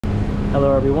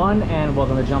Hello everyone, and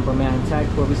welcome to Jumper Man Tech,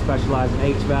 where we specialize in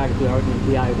HVAC, do everything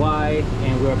DIY,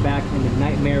 and we're back in the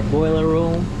nightmare boiler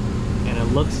room, and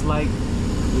it looks like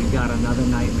we got another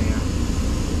nightmare.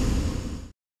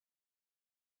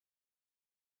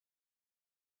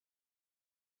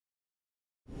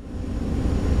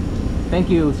 Thank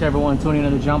you to everyone tuning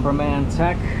in to Jumper Man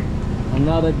Tech.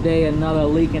 Another day, another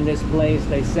leak in this place.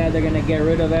 They said they're gonna get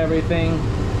rid of everything,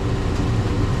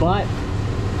 but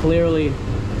clearly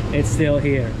it's still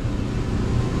here.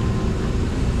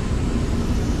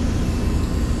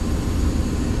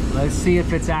 Let's see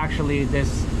if it's actually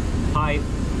this pipe.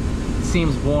 It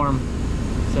seems warm,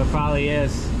 so it probably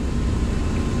is.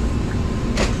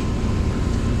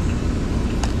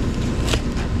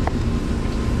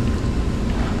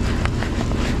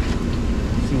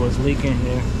 Let's see what's leaking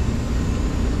here.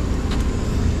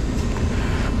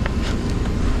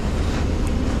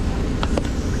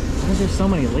 Why is there so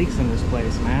many leaks in this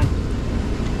place, man?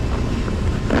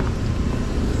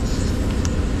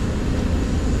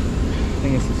 I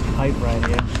think it's this pipe right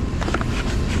here.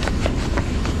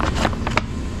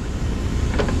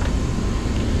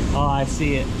 Oh, I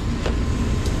see it.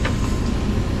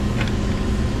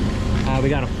 We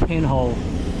got a pinhole.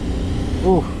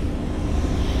 Ooh.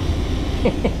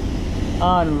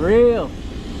 Unreal.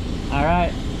 All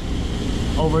right.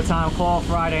 Overtime call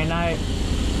Friday night.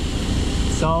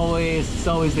 It's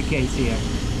always the case here.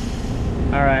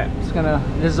 All right,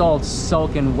 this is all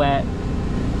soaking wet.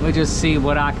 Let me just see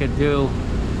what I could do.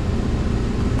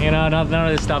 You know, none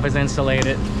of this stuff is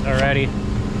insulated already.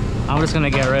 I'm just gonna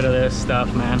get rid of this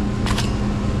stuff, man.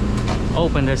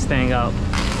 Open this thing up.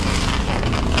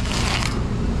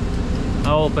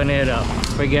 Open it up.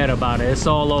 Forget about it. It's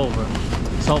all over.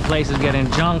 This whole place is getting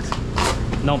junked.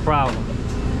 No problem.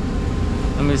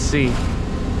 Let me see.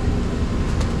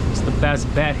 It's the best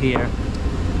bet here.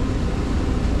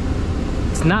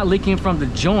 It's not leaking from the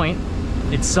joint.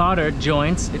 It's soldered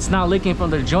joints. It's not leaking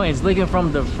from the joint. It's leaking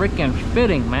from the freaking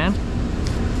fitting, man.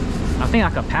 I think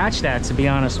I could patch that, to be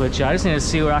honest with you. I just need to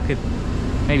see where I could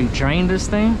maybe drain this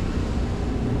thing.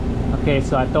 Okay,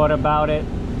 so I thought about it.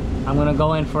 I'm gonna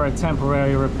go in for a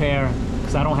temporary repair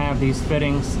because I don't have these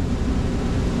fittings,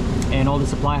 and all the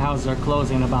supply houses are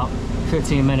closing in about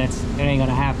 15 minutes. It ain't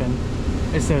gonna happen.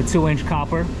 It's a 2-inch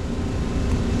copper.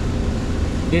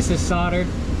 This is soldered.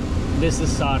 This is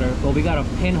soldered. But we got a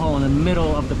pinhole in the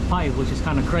middle of the pipe, which is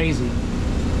kind of crazy.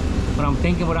 But I'm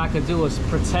thinking what I could do is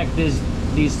protect these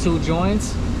two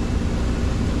joints,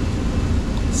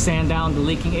 sand down the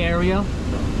leaking area,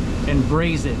 and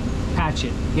braze it, patch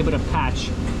it, give it a patch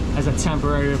as a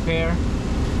temporary repair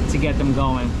to get them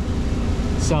going.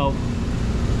 So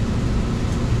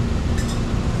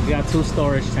we got 2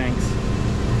 storage tanks.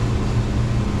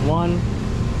 1,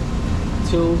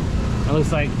 2. It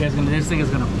looks like this thing is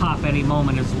gonna pop any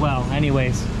moment as well.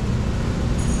 Anyways,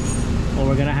 what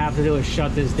we're gonna have to do is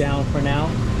shut this down for now,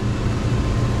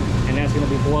 and that's gonna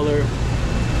be boiler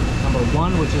number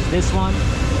 1, which is this one,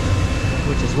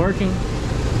 which is working.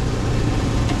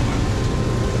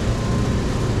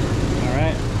 All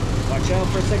right, watch out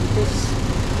for a second, Chris.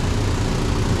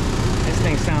 This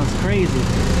thing sounds crazy.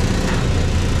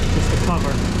 Just the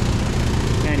cover.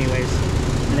 Anyways,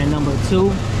 and then number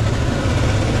 2.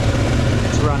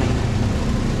 Running.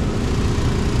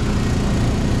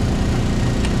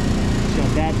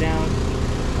 Shut that down.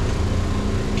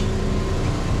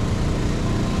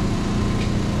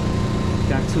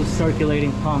 Got 2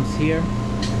 circulating pumps here.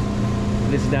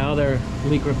 This is the other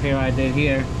leak repair I did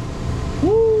here.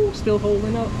 Woo! Still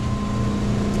holding up.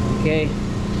 Okay.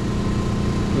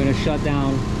 We're gonna shut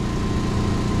down.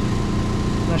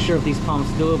 Not sure if these pumps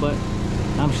do it, but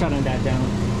I'm shutting that down.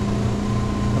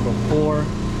 Number 4.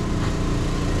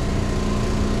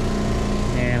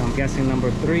 And I'm guessing number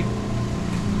 3.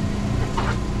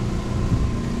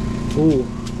 Ooh,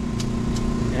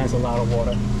 it has a lot of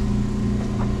water.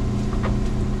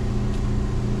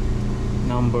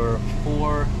 Number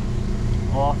 4,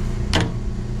 off.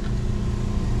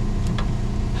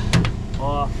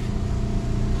 Off.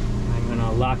 I'm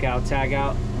gonna lock out, tag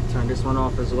out. I'll turn this one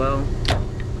off as well.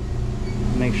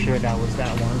 Make sure that was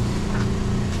that one.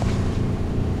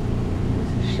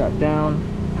 This is shut down.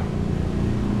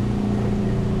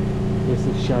 This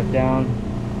is shut down.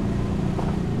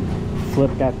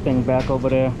 Flip that thing back over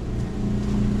there.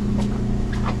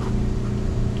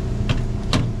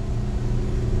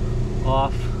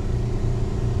 Off.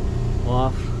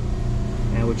 Off.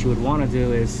 And what you would want to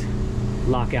do is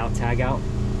lock out, tag out.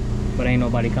 But ain't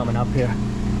nobody coming up here.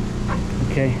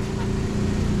 Okay.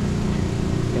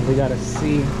 And we gotta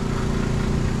see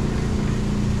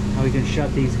how we can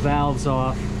shut these valves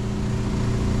off.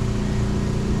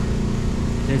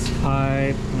 this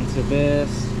pipe into this.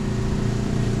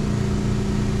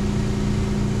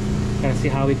 Gotta see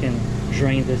how we can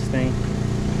drain this thing.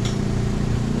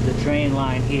 The drain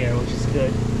line here, which is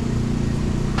good.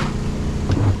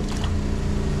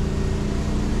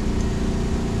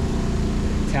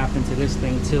 Tap into this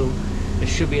thing too. There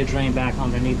should be a drain back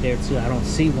underneath there too. I don't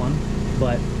see one,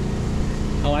 but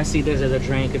oh, I see there's a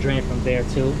drain. Could drain from there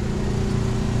too.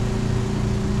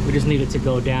 We just need it to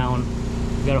go down.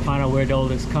 We gotta find out where all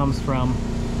this comes from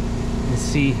and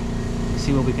see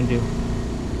what we can do.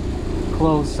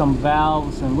 Close some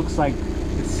valves and looks like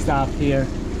it's stopped here.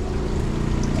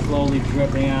 Slowly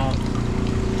dripping out,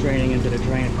 draining into the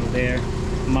drain from there,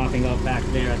 mopping up back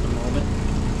there at the moment.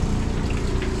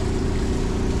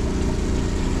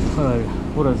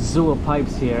 What a zoo of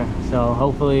pipes here, so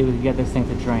hopefully we can get this thing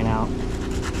to drain out.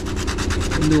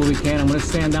 We'll do what we can. I'm going to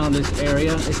sand down this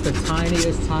area. It's the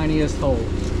tiniest hole.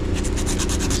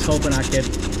 Just hoping I could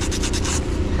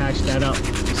patch that up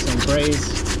with some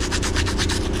Brazed.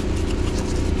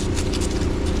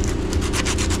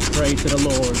 Pray to the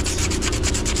Lord.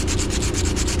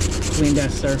 Clean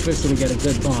that surface so we get a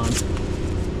good bond.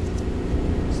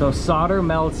 So solder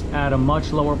melts at a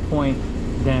much lower point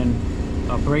than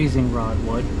a brazing rod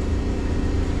would.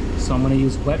 So I'm going to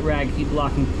use wet rag heat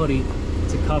blocking putty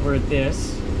to cover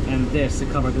this and this to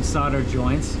cover the solder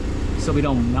joints so we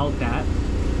don't melt that,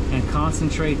 and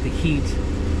concentrate the heat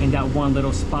in that one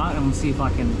little spot. I'm going to see if I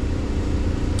can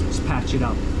just patch it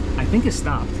up. I think it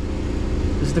stopped.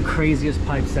 This is the craziest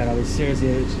pipe setup. It's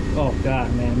seriously, oh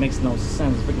god, man, it makes no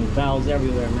sense. Freaking valves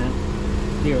everywhere,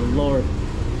 man. Dear Lord.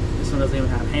 This one doesn't even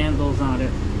have handles on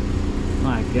it.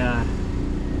 My god.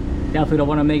 Definitely don't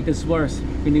want to make this worse.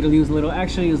 If you need to use a little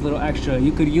extra, use a little extra.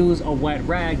 You could use a wet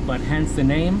rag, but hence the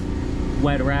name,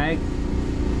 wet rag.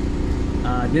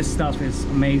 This stuff is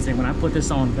amazing. When I put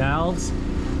this on valves,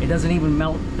 it doesn't even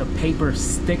melt the paper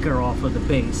sticker off of the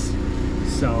base.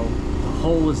 So the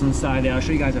hole is inside there. I'll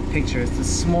show you guys a picture. It's the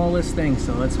smallest thing,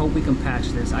 so let's hope we can patch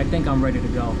this. I think I'm ready to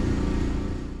go.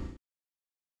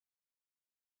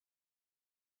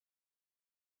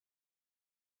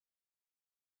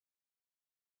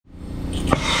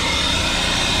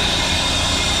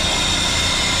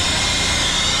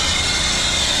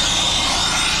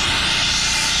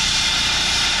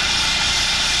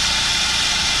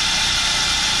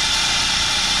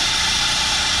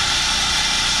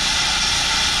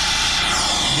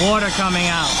 Water coming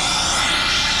out.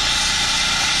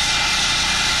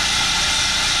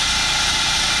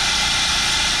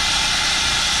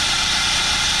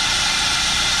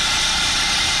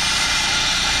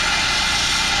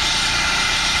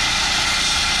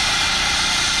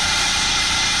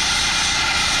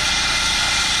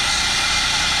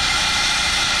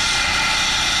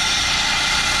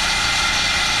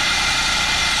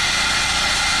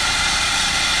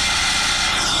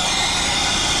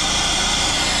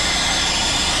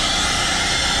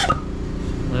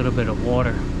 Little bit of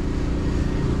water.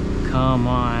 Come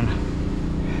on.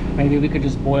 Maybe we could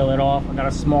just boil it off. I got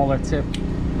a smaller tip,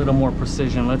 a little more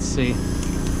precision. Let's see.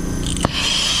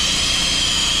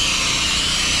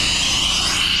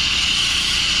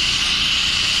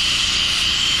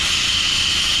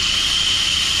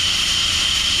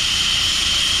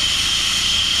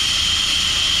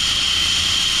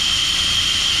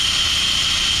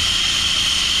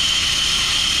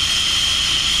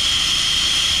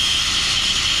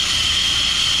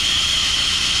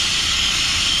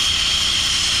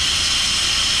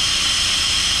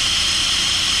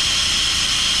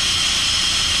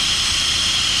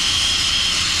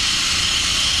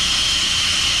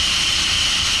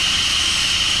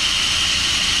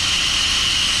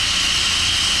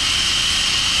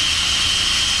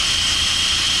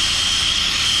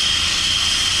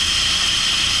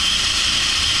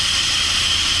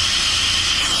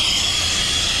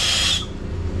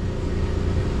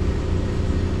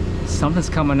 Something's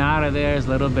coming out of there. There's a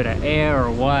little bit of air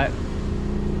or what.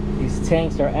 These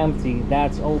tanks are empty.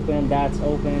 That's open, that's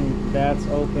open, that's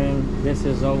open, this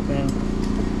is open.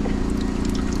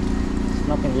 There's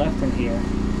nothing left in here.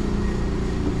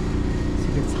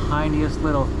 See the tiniest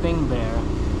little thing there.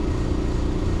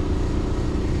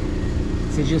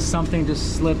 It's just something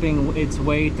just slipping its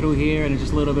way through here, and it's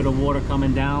just a little bit of water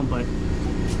coming down, but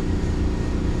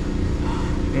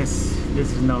this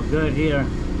is no good here.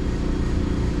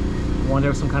 I wonder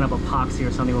if some kind of epoxy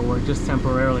or something will work just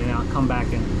temporarily, and I'll come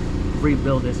back and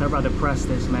rebuild this. I'd rather press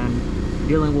this, man.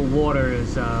 Dealing with water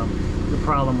is the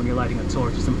problem when you're lighting a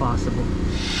torch. It's impossible.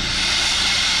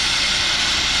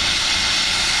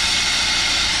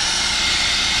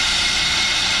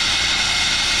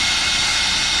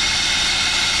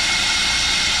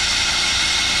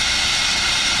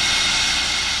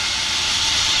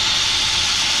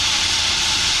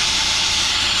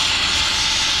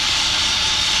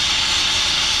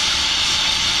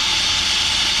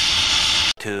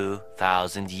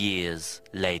 2,000 years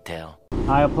later.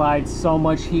 I applied so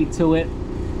much heat to it.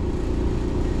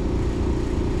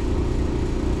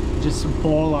 Just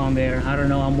ball on there. I don't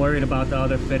know, I'm worried about the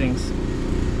other fittings.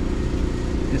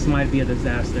 This might be a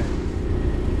disaster.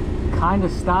 Kind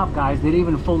of stopped, guys. They didn't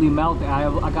even fully melt.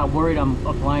 I got worried I'm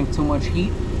applying too much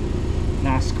heat.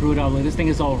 Nah, screwed up. Like, this thing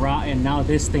is all rotten. Now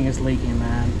this thing is leaking,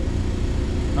 man.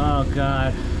 Oh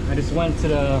god. I just went to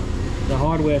the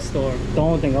hardware store. The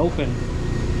only thing open.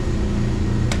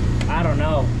 I don't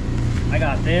know. I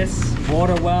got this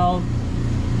water well.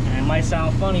 And it might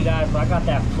sound funny, guys, but I got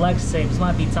that flex tape. This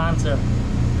might be time to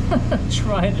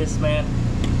try this, man.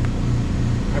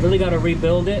 I really got to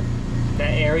rebuild it,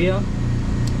 that area.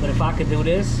 But if I could do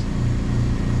this,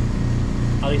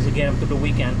 at least get them through the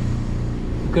weekend.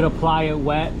 You could apply it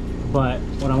wet, but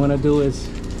what I'm gonna do is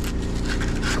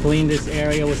clean this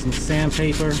area with some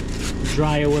sandpaper,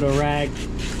 dry it with a rag,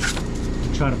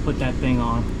 and try to put that thing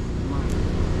on.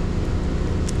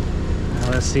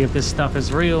 Now let's see if this stuff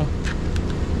is real.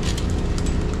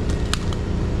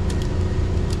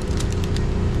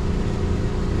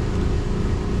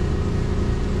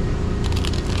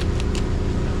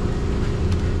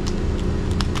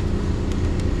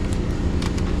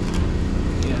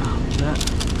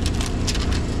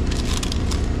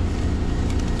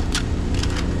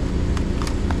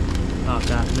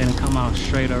 Didn't come out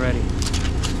straight already.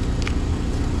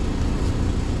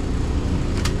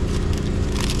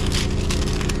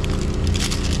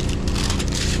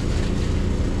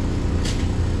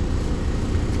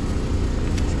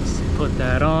 Just put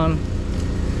that on,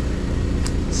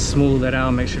 smooth it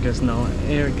out, make sure there's no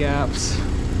air gaps.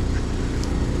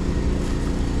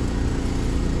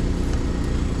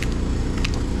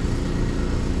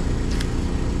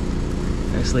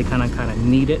 Actually kind of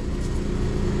need it.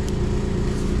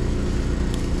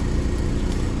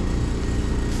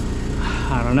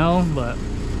 I don't know, but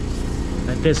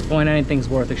at this point anything's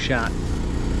worth a shot.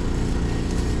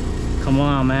 Come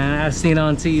on, man. I've seen it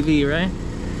on TV, right?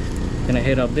 Gonna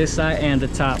hit up this side and the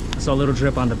top. So a little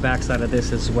drip on the back side of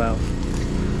this as well.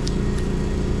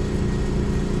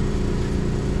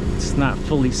 It's not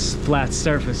fully flat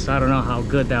surface, so I don't know how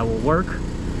good that will work,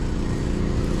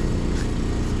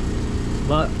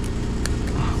 but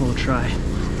we'll try.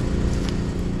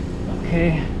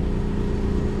 Okay.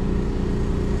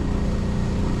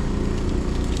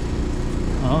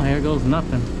 Oh, here goes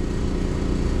nothing.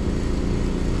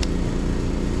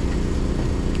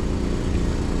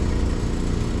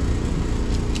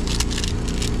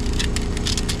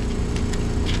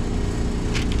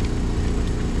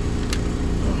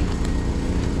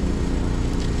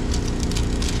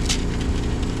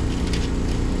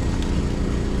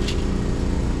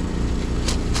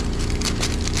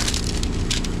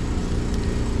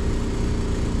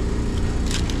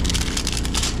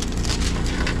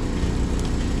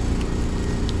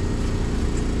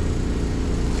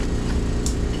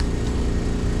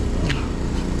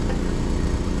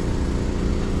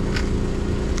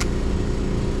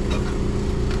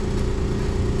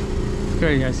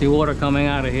 Crazy, I see water coming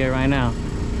out of here right now.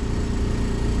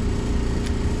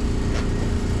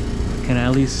 Can I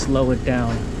at least slow it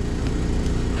down?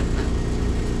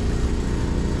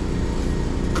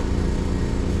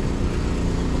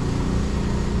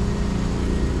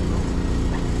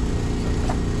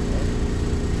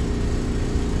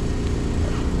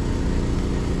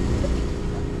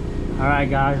 Alright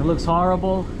guys, it looks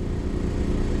horrible,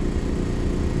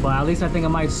 but at least I think I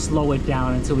might slow it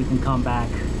down until we can come back.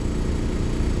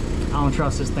 I don't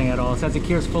trust this thing at all. It says it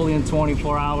cures fully in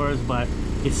 24 hours, but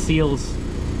it seals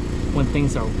when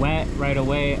things are wet right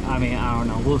away. I mean, I don't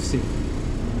know. We'll see.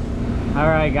 All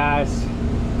right, guys.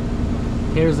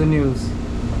 Here's the news.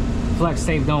 Flex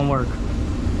tape don't work.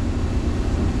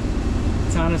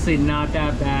 It's honestly not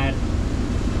that bad.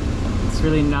 It's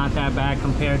really not that bad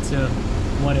compared to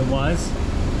what it was.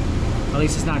 At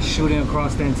least it's not shooting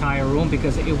across the entire room,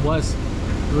 because it was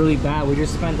really bad. We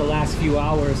just spent the last few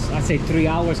hours, I'd say 3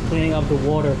 hours, cleaning up the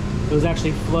water. It was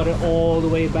actually flooded all the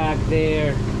way back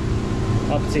there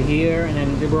up to here, and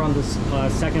then they were on the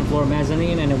second floor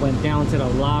mezzanine, and it went down to the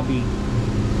lobby.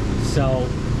 So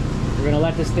we're gonna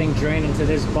let this thing drain into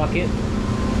this bucket,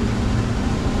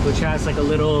 which has like a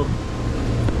little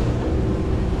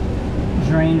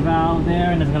drain valve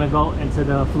there, and it's gonna go into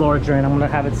the floor drain. I'm gonna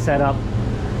have it set up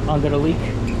under the leak.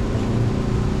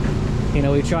 You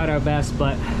know, we tried our best,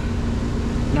 but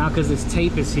now because this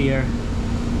tape is here,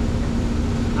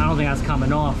 I don't think that's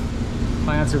coming off.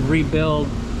 I have to rebuild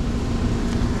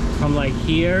from like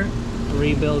here,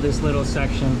 rebuild this little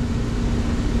section,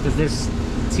 because these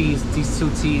two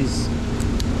T's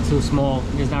too small.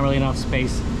 There's not really enough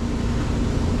space.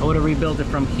 I would have rebuilt it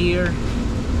from here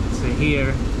to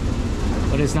here,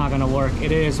 but it's not gonna work.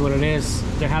 It is what it is.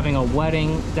 They're having a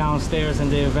wedding downstairs in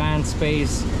the event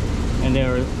space, and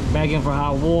they're begging for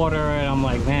hot water, and I'm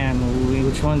like, man,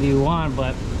 which one do you want?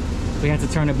 But we have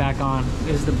to turn it back on.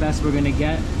 This is the best we're gonna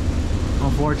get.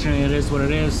 Unfortunately, it is what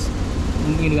it is.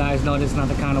 You guys know this is not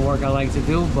the kind of work I like to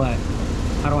do, but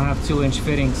I don't have 2-inch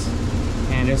fittings,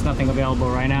 and there's nothing available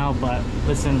right now. But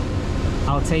listen,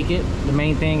 I'll take it. The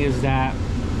main thing is that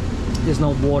there's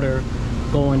no water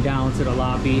going down to the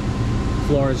lobby.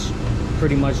 Floor is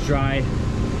pretty much dry,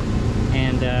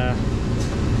 and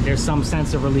there's some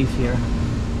sense of relief here.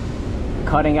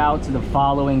 Cutting out to the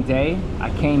following day,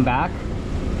 I came back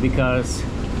because,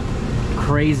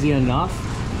 crazy enough,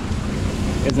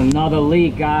 there's another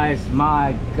leak, guys.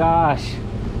 My gosh.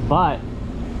 But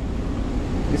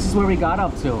this is where we got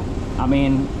up to. I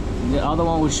mean, the other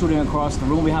one was shooting across the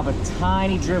room. We have a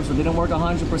tiny drip, so it didn't work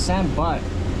 100%, but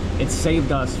it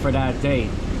saved us for that day.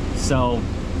 So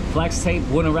flex tape,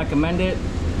 wouldn't recommend it.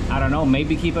 I don't know,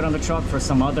 maybe keep it on the truck for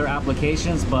some other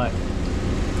applications, but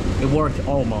it worked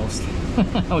almost.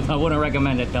 I wouldn't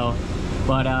recommend it though.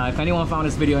 But if anyone found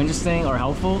this video interesting or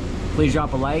helpful, please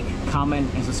drop a like,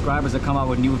 comment, and subscribe, as I come out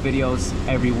with new videos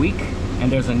every week.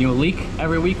 And there's a new leak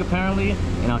every week apparently,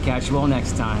 and I'll catch you all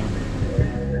next time.